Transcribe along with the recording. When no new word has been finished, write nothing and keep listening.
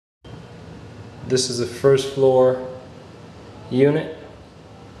This is a first floor unit,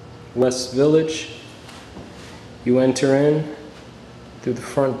 West Village. You enter in through the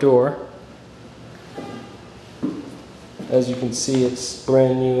front door. As you can see, it's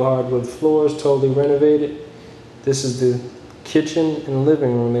brand new hardwood floors, totally renovated. This is the kitchen and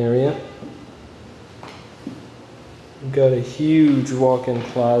living room area. You've got a huge walk-in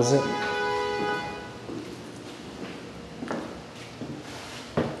closet.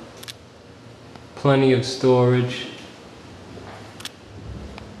 Plenty of storage.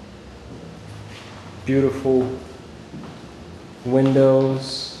 Beautiful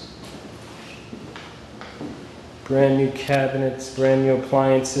windows. Brand new cabinets, brand new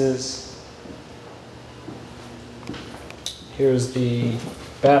appliances. Here's the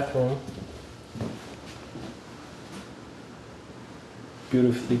bathroom.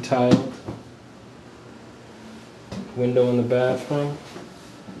 Beautifully tiled. Window in the bathroom.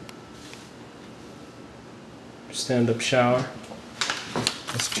 Stand-up shower.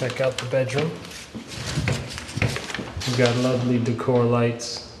 Let's check out the bedroom. We've got lovely decor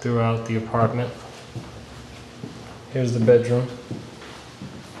lights throughout the apartment. Here's the bedroom.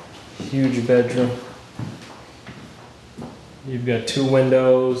 Huge bedroom. You've got two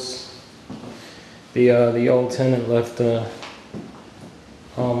windows. The old tenant left a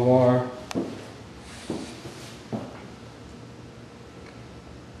armoire.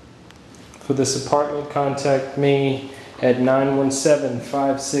 For this apartment, contact me at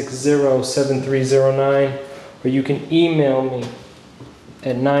 917-560-7309, or you can email me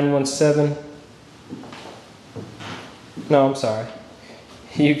at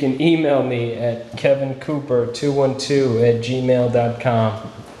You can email me at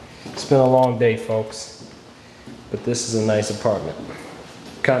kevincooper212@gmail.com. It's been a long day, folks, but this is a nice apartment.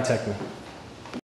 Contact me.